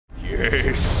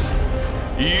Yes!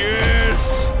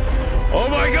 Yes! Oh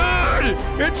my god!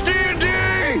 It's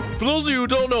D&D! For those of you who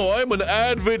don't know, I'm an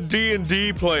avid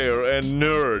D&D player and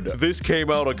nerd. This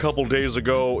came out a couple days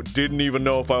ago. Didn't even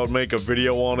know if I would make a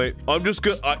video on it. I'm just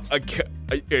good. I can't.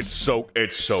 It's so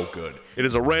good. It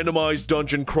is a randomized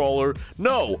dungeon crawler.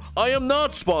 No, I am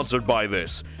not sponsored by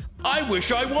this. I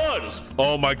wish I was.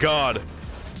 Oh my god.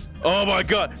 Oh my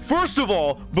god. First of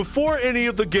all, before any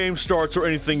of the game starts or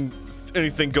anything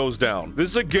goes down, this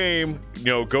is a game, you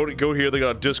know, go here, they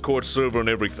got a Discord server and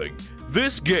everything.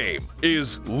 This game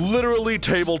is literally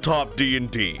tabletop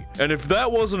D&D. And if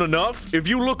that wasn't enough, if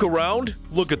you look around,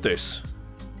 look at this.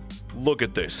 Look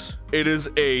at this. It is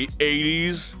a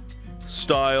 80s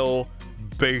style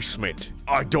basement.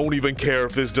 I don't even care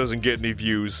if this doesn't get any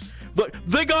views. But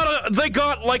they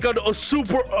got like a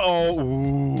super,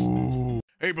 ooh.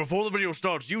 Hey, before the video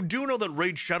starts, you do know that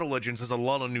Raid Shadow Legends has a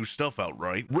lot of new stuff out,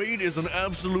 right? Raid is an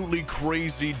absolutely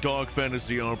crazy dark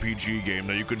fantasy RPG game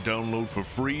that you can download for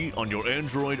free on your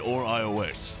Android or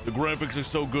iOS. The graphics are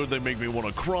so good they make me want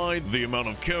to cry, the amount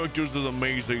of characters is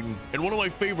amazing, and one of my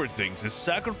favorite things is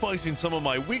sacrificing some of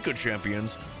my weaker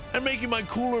champions and making my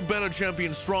cooler, better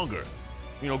champions stronger.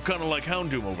 You know, kind of like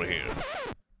Houndoom over here.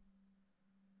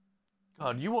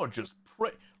 God, you are just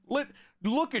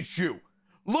look at you!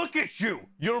 Look at you!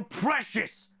 You're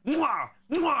precious! Mwah!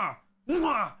 Mwah!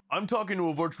 Mwah! I'm talking to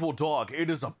a virtual dog.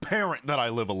 It is apparent that I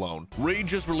live alone. Raid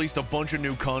just released a bunch of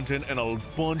new content and a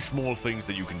bunch more things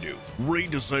that you can do.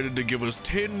 Raid decided to give us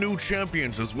 10 new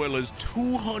champions as well as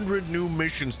 200 new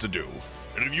missions to do.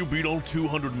 And if you beat all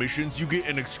 200 missions, you get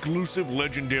an exclusive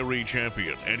legendary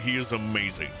champion, and he is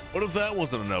amazing. But if that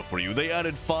wasn't enough for you, they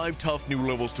added 5 tough new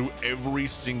levels to every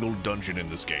single dungeon in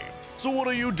this game. So what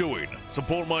are you doing?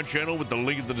 Support my channel with the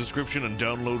link in the description and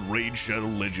download Raid Shadow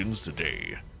Legends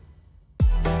today.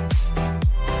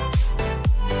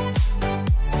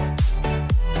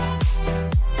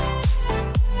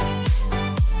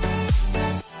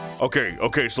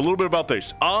 Okay, so a little bit about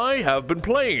this. I have been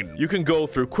playing. You can go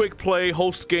through quick play,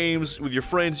 host games with your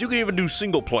friends. You can even do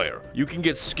single player. You can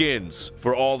get skins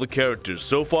for all the characters.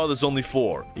 So far, there's only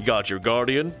 4. You got your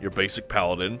Guardian, your basic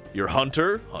Paladin, your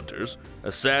Hunters,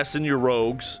 Assassin, your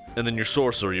Rogues, and then your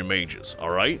Sorcerer, your Mages,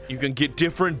 alright? You can get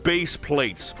different base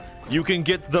plates. You can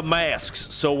get the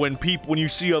masks, so when you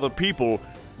see other people,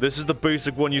 this is the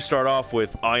basic one you start off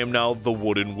with. I am now the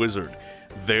Wooden Wizard.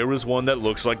 There is one that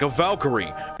looks like a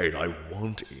Valkyrie, and I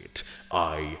want it.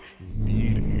 I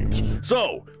need it.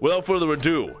 So, without further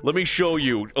ado, let me show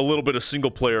you a little bit of single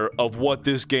player of what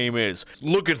this game is.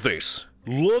 Look at this.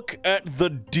 Look at the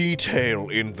detail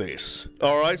in this.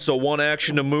 Alright, so one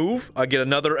action to move. I get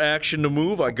another action to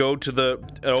move. I go to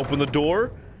open the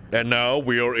door. And now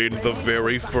we are in the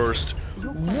very first.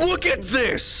 Look at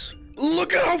this!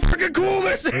 Look at how freaking cool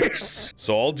this is!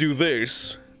 So I'll do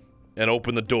this and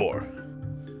open the door.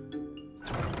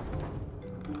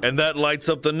 And that lights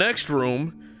up the next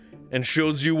room and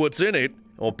shows you what's in it.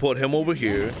 I'll put him over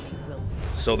here.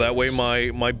 So that way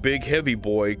my big heavy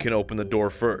boy can open the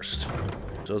door first.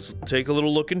 So let's take a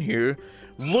little look in here.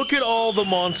 Look at all the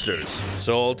monsters.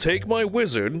 So I'll take my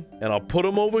wizard and I'll put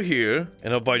him over here.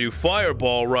 And if I do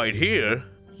fireball right here,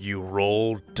 you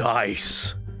roll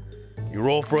dice. You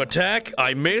roll for attack.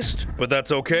 I missed, but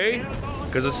that's okay.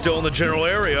 Because it's still in the general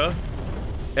area.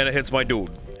 And it hits my dude.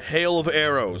 Hail of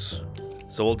arrows.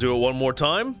 So we'll do it one more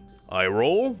time. I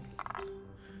roll.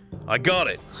 I got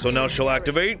it. So now she'll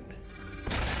activate.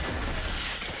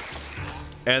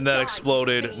 And that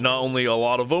exploded not only a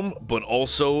lot of them, but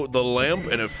also the lamp,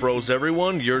 and it froze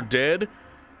everyone. You're dead.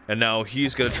 And now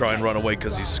he's gonna try and run away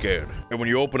because he's scared. And when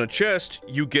you open a chest,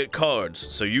 you get cards.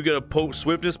 So you get a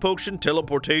swiftness potion,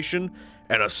 teleportation,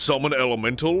 and a summon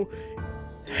elemental.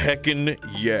 Heckin'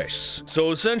 yes.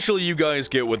 So essentially, you guys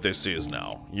get what this is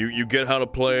now. You get how to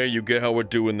play, you get how we're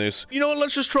doing this. You know what,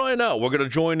 let's just try it out. We're gonna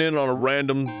join in on a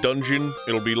random dungeon.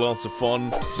 It'll be lots of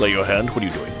fun. Lay your hand, what are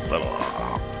you doing?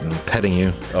 I'm petting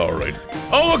you. Alright.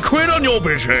 Oh, a quid on your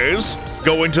bitches!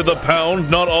 Go into the pound,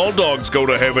 not all dogs go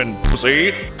to heaven,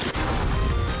 pussy.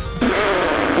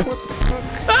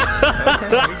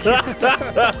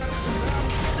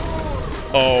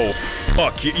 Oh,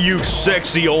 fuck, you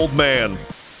sexy old man.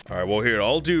 Alright, well here,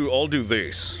 I'll do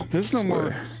this. There's no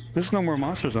more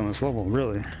monsters on this level,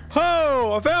 really.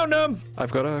 Oh, I found them!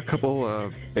 I've got a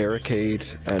couple barricade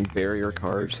and barrier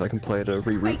cards I can play to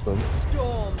reroute them.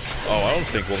 Oh, I don't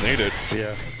think we'll need it.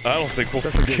 Yeah. I don't think we'll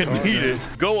freaking need it.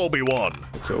 Go, Obi-Wan.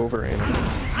 It's over,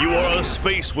 Andy. You are a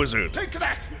space wizard. Take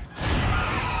that!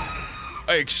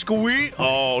 Hey, squeak!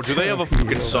 Oh, do they have a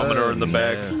fucking summoner in the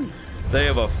back? They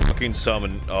have a fucking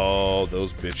summon. Oh,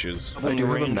 those bitches. I do have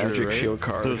a Ranger, magic right? shield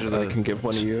card Those are that I the- can give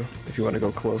one of you if you want to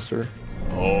go closer.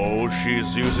 Oh,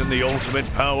 she's using the ultimate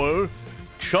power.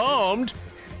 Charmed?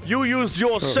 You used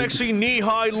your sexy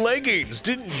knee-high leggings,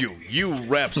 didn't you? You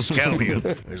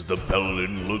rapscallion. As the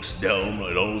paladin looks down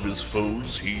at all of his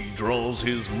foes, he draws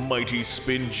his mighty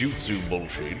spin jutsu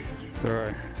bullshit.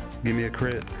 Alright, give me a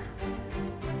crit.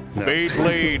 No.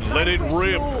 Beyblade, let it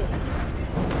rip.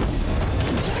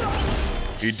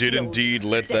 He did indeed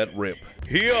let that rip.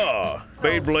 Here,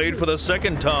 Beyblade for the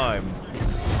second time.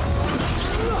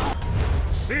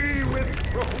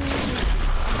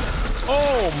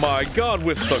 Oh my god,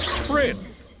 with the crit!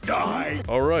 Die!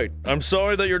 Alright, I'm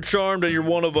sorry that you're charmed and you're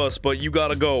one of us, but you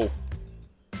gotta go.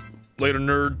 Later,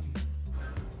 nerd.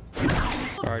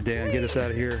 Alright, Dan, get us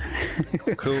out of here.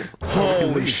 Cool.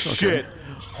 Holy shit!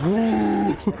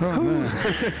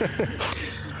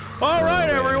 Alright,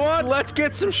 everyone, let's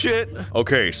get some shit!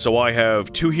 Okay, so I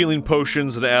have 2 healing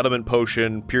potions, an adamant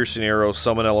potion, piercing arrow,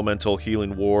 summon elemental,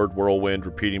 healing ward, whirlwind,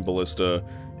 repeating ballista,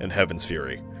 and heaven's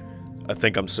fury. I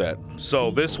think I'm set. So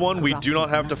this one, we do not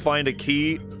have to find a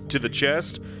key to the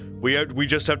chest. We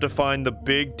just have to find the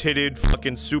big-titted,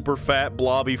 fucking super fat,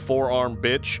 blobby, four-armed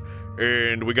bitch,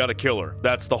 and we gotta kill her.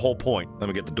 That's the whole point. Let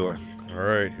me get the door. All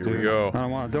right, here we go.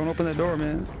 Don't open that door,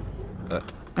 man. All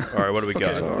right, what do we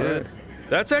got? Good.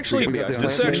 That's actually, We can be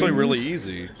this is actually isolated. really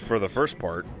easy for the first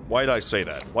part. Why did I say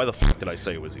that? Why the fuck did I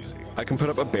say it was easy? I can put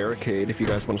up a barricade if you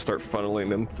guys want to start funneling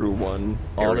them through one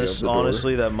area of the door.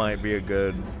 Honestly, that might be a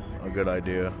good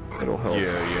idea. It'll help.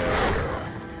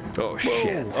 Yeah. Oh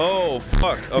shit. Oh,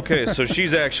 fuck. Okay, so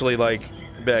she's actually, like,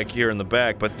 back here in the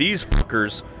back, but these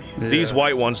fuckers, these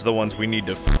white ones are the ones we need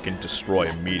to fucking destroy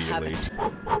immediately.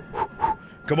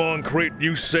 Come on, Crate,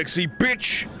 you sexy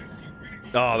bitch!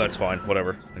 Oh, that's fine.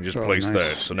 Whatever. I just placed that.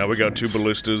 So now we got 2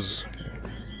 ballistas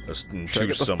and Should I 2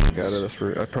 get the summons. fuck out of this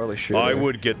room? I probably should. I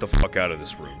would get the fuck out of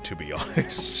this room, to be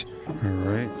honest.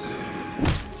 Alright.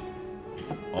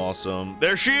 Awesome.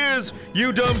 There she is!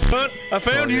 You dumb cunt! I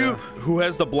found you! Who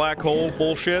has the black hole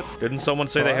bullshit? Didn't someone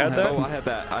say they had that? Oh, I have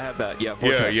that. I have that. Yeah.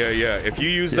 Yeah, vortex. yeah. If you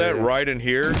use that right in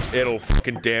here, it'll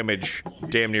fucking damage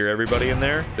damn near everybody in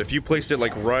there. If you placed it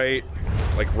like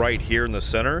right here in the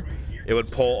center, it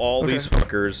would pull all these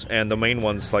fuckers, and the main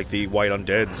ones, like the white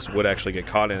undeads, would actually get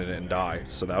caught in it and die.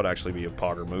 So that would actually be a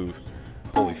pogger move.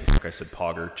 Holy fuck, I said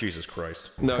pogger. Jesus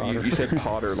Christ. No, you said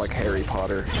Potter, like Harry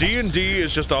Potter. D&D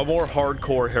is just a more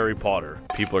hardcore Harry Potter.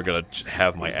 People are gonna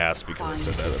have my ass because I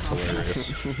said that. That's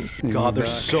hilarious. God,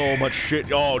 there's so much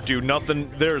shit. Oh, dude,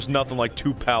 there's nothing like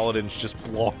 2 paladins just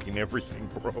blocking everything,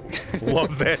 bro.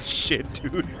 Love that shit,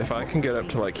 dude. If I can get up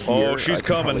to like here, Oh, she's I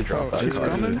can coming. probably drop that She's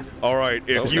card. coming? All right,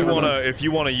 if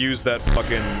you wanna use that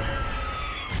fucking.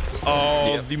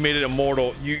 Oh, you made it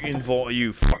immortal. You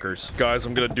fuckers. Guys,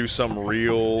 I'm gonna do something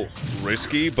real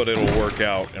risky, but it'll work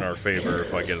out in our favor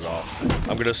if I get it off.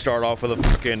 I'm gonna start off with a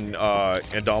fucking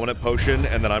Indominate potion,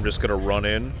 and then I'm just gonna run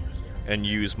in and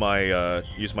use my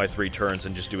 3 turns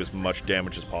and just do as much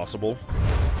damage as possible.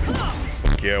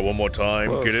 Fuck yeah, one more time.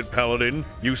 Whoa. Get it, Paladin.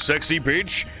 You sexy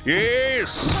bitch.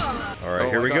 Yes! Alright,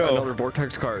 here we I got go. another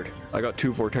vortex card. I got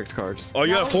 2 vortex cards. Oh,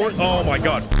 you have 4? Oh my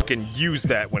god, fucking use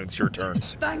that when it's your turn.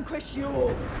 Vanquish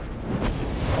you!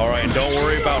 Alright, and don't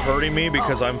worry about hurting me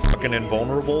because I'm fucking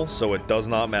invulnerable, so it does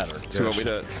not matter. So you want me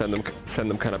to send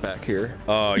them kind of back here?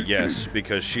 Yes,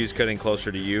 because she's getting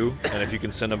closer to you, and if you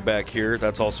can send them back here,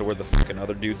 that's also where the fucking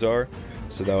other dudes are,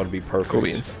 so that would be perfect. Cool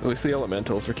beans. At least the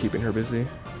elementals are keeping her busy.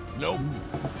 Nope.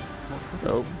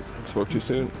 Nope. Spoke too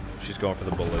soon. She's going for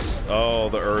the bullets. Oh,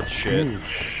 the earth shit.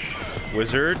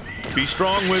 Wizard, be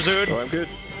strong, wizard! Oh, I'm good.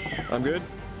 I'm good.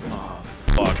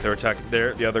 Fuck, they're attacking.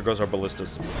 There, the other goes our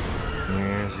ballistas.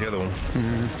 Here's the other one.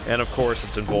 And of course,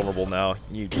 it's invulnerable now.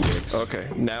 You dicks. Okay,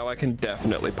 now I can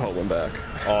definitely pull them back.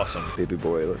 Awesome. Baby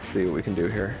boy, let's see what we can do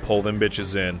here. Pull them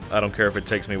bitches in. I don't care if it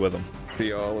takes me with them. See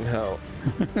y'all in hell.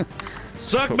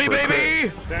 Suck So me, for a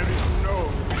baby!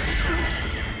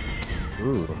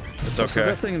 Ooh. It's So okay.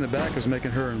 that thing in the back is making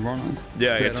her invulnerable.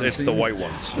 Yeah, it's the unseen. white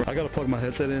ones. I gotta plug my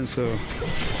headset in, so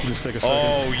just take a second.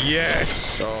 Oh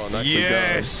yes! Oh, nicely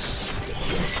yes!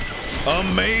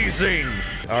 Amazing!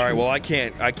 All right, well I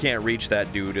can't reach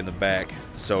that dude in the back,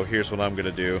 so here's what I'm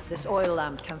gonna do. This oil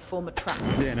lamp can form a trap.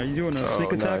 Dan, are you doing a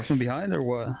sneak attack nice. from behind or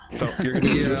what? So you're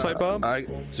gonna do suicide bomb?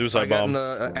 Suicide I got bomb.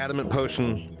 an adamant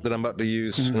potion that I'm about to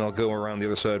use, and I'll go around the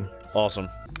other side. Awesome.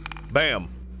 Bam!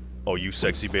 Oh, you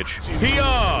sexy bitch.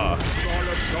 Hiya!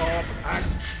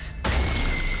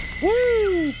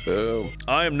 Woo! Boom.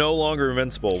 I am no longer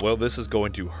invincible. Well, this is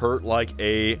going to hurt like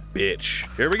a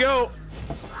bitch. Here we go!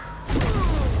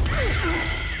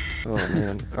 Oh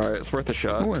man. Alright, it's worth a I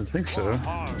shot. wouldn't think so.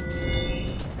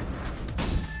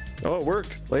 Oh, it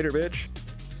worked. Later, bitch.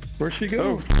 Where'd she go?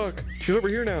 Oh, fuck. She's over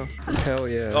here now. Hell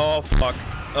yeah. Oh fuck.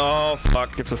 Oh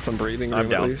fuck. Gives us some breathing room I'm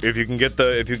at down. least. If you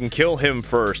can kill him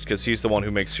first, because he's the one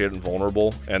who makes shit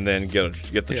invulnerable, and then get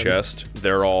the chest.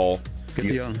 They're all. Get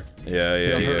the young. Yeah.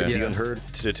 The unheard.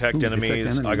 Detect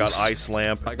enemies. I got ice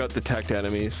lamp. I got detect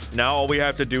enemies. Now all we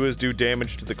have to do is do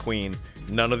damage to the queen.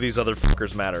 None of these other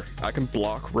fuckers matter. I can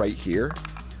block right here,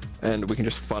 and we can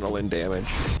just funnel in damage.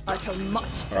 I feel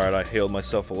much better. Alright, I healed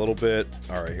myself a little bit.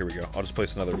 Alright, here we go. I'll just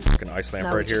place another fucking ice lamp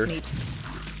Now we right just here. need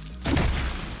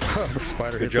The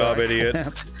spider Good hit the job, ice idiot.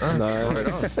 lamp.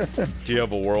 Nice. Do you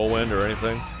have a whirlwind or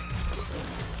anything?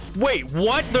 Wait,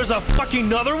 what? There's a fucking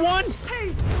another one?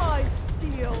 taste my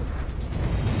steel.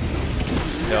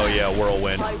 Hell yeah,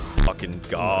 whirlwind. Fucking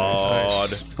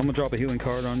god. I'm gonna drop a healing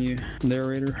card on you,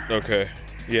 narrator. Okay.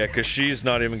 Yeah, because she's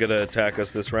not even gonna attack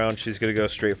us this round. She's gonna go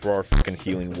straight for our fucking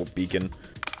healing beacon.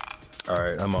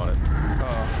 Alright, I'm on it.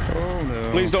 Oh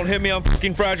no. Please don't hit me, I'm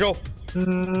fucking fragile.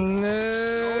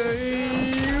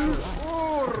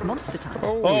 Monster time.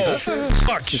 Oh,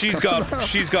 fuck, she's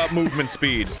got movement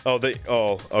speed.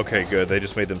 Oh, okay, good. They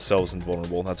just made themselves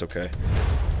invulnerable. That's okay.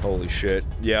 Holy shit.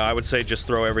 Yeah, I would say just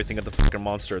throw everything at the fucking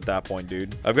monster at that point,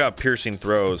 dude. I've got piercing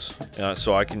throws,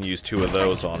 so I can use 2 of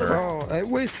those on her. Oh, I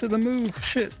wasted the move.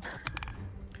 Shit.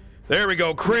 There we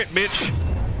go, crit, bitch.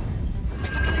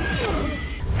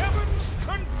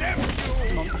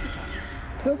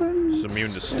 It's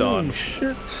immune to stun. Oh,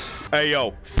 shit. Hey,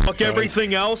 yo, fuck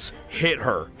everything else. Hit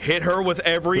her. Hit her with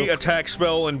every attack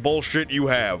spell and bullshit you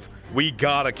have. We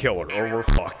gotta kill her, or we're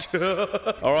fucked.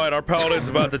 Alright, our paladin's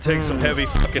about to take some heavy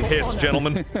fucking hits,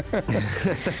 gentlemen.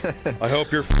 I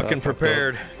hope you're fucking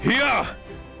prepared. Yeah!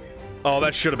 Oh,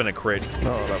 that should have been a crit.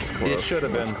 Oh, that was close. It should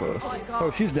have been. Close. Oh,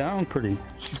 she's down pretty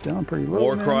low.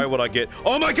 War man. cry, what I get?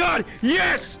 Oh my god!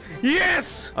 Yes!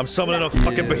 Yes! I'm summoning a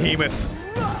fucking behemoth.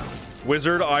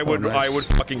 Wizard, I would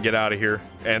fucking get out of here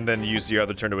and then use the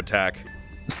other turn to attack.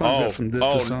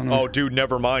 Oh, dude,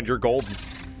 never mind. You're golden.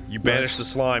 You banished the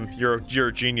slime. You're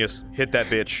a genius. Hit that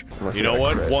bitch. You know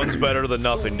what? One's better than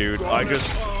nothing, dude. I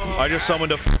just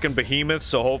summoned a fucking behemoth,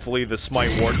 so hopefully the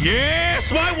smite ward. Yeah,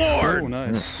 smite ward. Oh,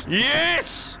 nice.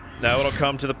 Yes. Now it'll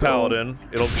come to the paladin.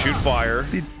 It'll shoot fire.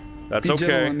 That's Be gentle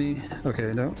okay. on me.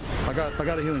 Okay, no. I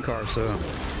got a healing card, so.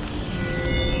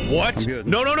 What? I'm good.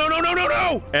 No!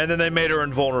 And then they made her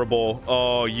invulnerable.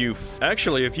 Oh,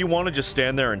 Actually, if you want to just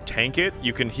stand there and tank it,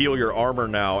 you can heal your armor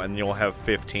now, and you'll have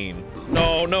 15.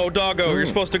 No, doggo, you're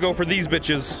supposed to go for these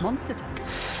bitches. Monster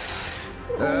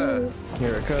time.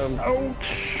 Here it comes.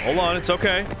 Ouch. Hold on, it's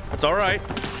okay. It's all right.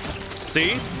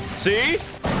 See?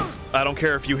 I don't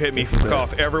care if you hit me. Fuck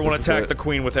off. Everyone attack the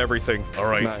queen with everything. All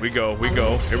right, Nice. we go.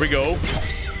 Here we go.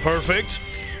 Perfect.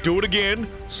 Do it again.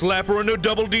 Slap her into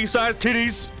double D-sized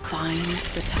titties. Find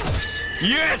the tower.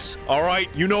 Yes! All right,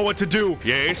 you know what to do.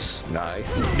 Yes.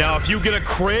 Nice. Now, if you get a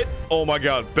crit, oh my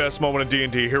god, best moment of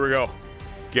D&D. Here we go.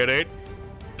 Get it?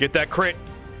 Get that crit.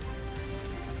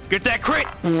 Get that crit!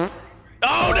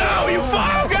 Oh no, you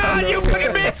oh god, you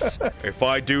fucking missed! If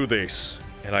I do this,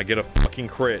 and I get a fucking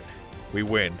crit, we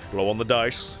win. Blow on the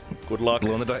dice. Good luck.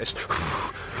 Blow on the dice.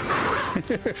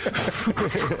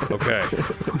 Okay.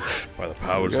 By the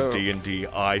powers of D&D,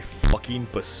 I fucking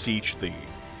beseech thee.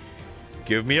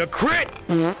 Give me a crit!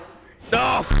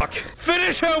 Oh, fuck.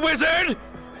 Finish her, wizard!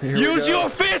 Use your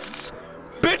fists!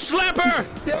 Bitch slapper!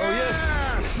 Oh,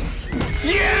 yes!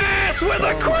 Yes! With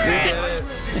a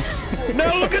crit!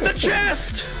 Now look at the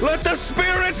chest! Let the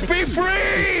spirits be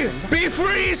free! Be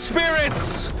free,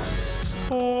 spirits!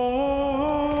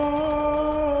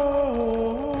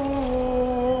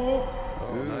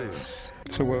 Nice.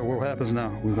 So what happens now?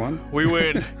 We won? We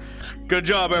win. Good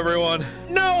job, everyone.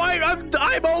 No,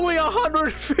 I'm only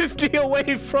 150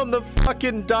 away from the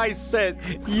fucking dice set.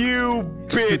 You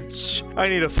bitch. I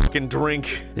need a fucking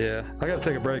drink. Yeah, I gotta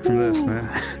take a break from this, man.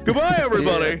 Goodbye,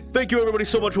 everybody. Thank you, everybody,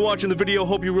 so much for watching the video.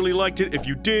 Hope you really liked it. If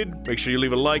you did, make sure you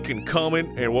leave a like and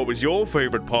comment. And what was your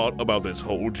favorite part about this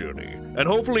whole journey? And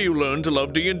hopefully you learned to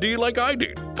love D&D like I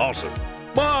did. Awesome.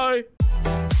 Bye.